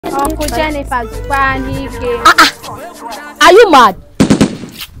Uncle Jennifer's panicking. Are you mad?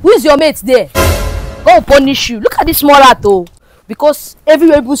 Who is your mate there? Go punish you. Look at this small rat though. Because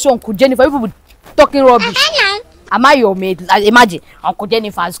everywhere people see Uncle Jennifer, people talking rubbish. Am I your mate? Imagine Uncle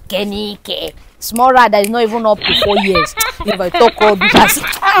Jennifer's Kenny K. Small rat that is not even up to 4 years. If I talk all this,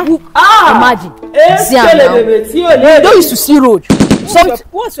 imagine. See now. You don't used to see road.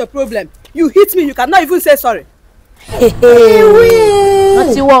 What's your problem? You hit me, you cannot even say sorry.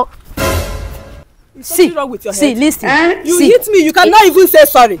 Nothing wrong. See, wrong with your see, head? listen. You see. hit me, you cannot even say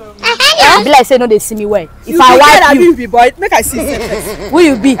sorry. Be like say no, they see me well. If You I wipe you, be boy, make I see you. who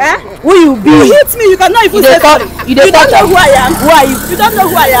you be? Who you be? You hit me, you cannot even say sorry. You don't know who I am. Who are you? You don't know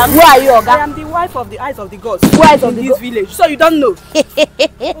who I am. Who are you, I Oga? am the wife of the eyes of the gods. Who eyes of the this gods? village. So you don't know.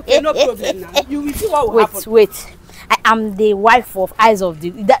 Okay, no problem now. You will see what will happen. Wait. I am the wife of eyes of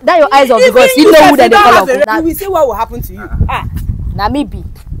the. That your eyes of the gods. You know who that they call Uncle. You will see what will happen to you. Na me be.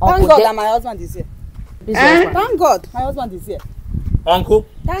 Thank God that my husband is here. Thank God my husband is here. Uncle?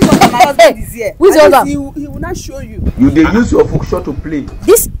 Thank God that my husband is here. Who is your husband? He will not show you. You dey use your folk shot to play.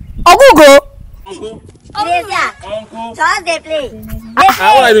 This Ogugo. Uncle? Uncle. Just they play. What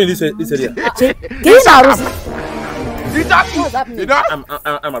are you doing in this area? Can you now Rosie? What's happening?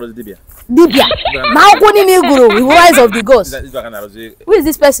 I'm Arosi Dibia. Dibia. Now go ni guru. We rise of the gods. This is Arosi. Who is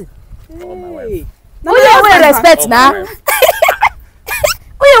this person? Hey. Who you respect now?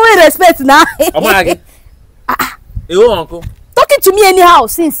 Who you respect now? Hey, uncle. Talking to me anyhow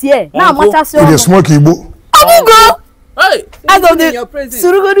since here. Now what I say? You dey smoke Igbo. Ogugo. Hey. As of the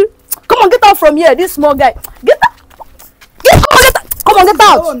Surugodu. Come on, get out from here. This small guy. Get out. Come on, get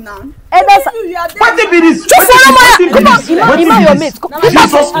out. Oh, nah. What be this? Come on, Ima your mate.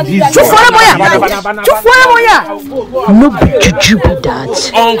 Moya. No be juju be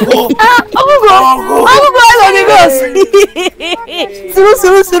that. Uncle. Ogugo, I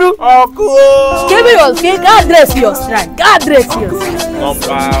love Suru. Uncle. Give me your skin. God dress your strength. God dress your strength.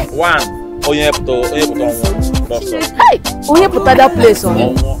 Number one. Onye puto Hey, onye put that place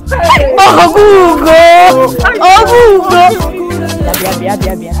on. Ogugo. Bia.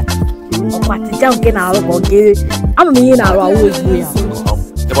 Ọmọ ti nke na aro nke ama me na aro awo egbu ya.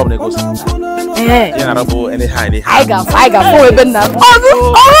 The problem goes. You na rabo any high. I got for ebe na.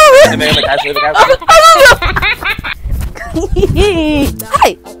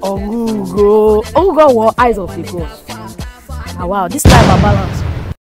 Hey, Ogugo. Ogugo wore eyes of the gods. Ah, wow, this time I balance.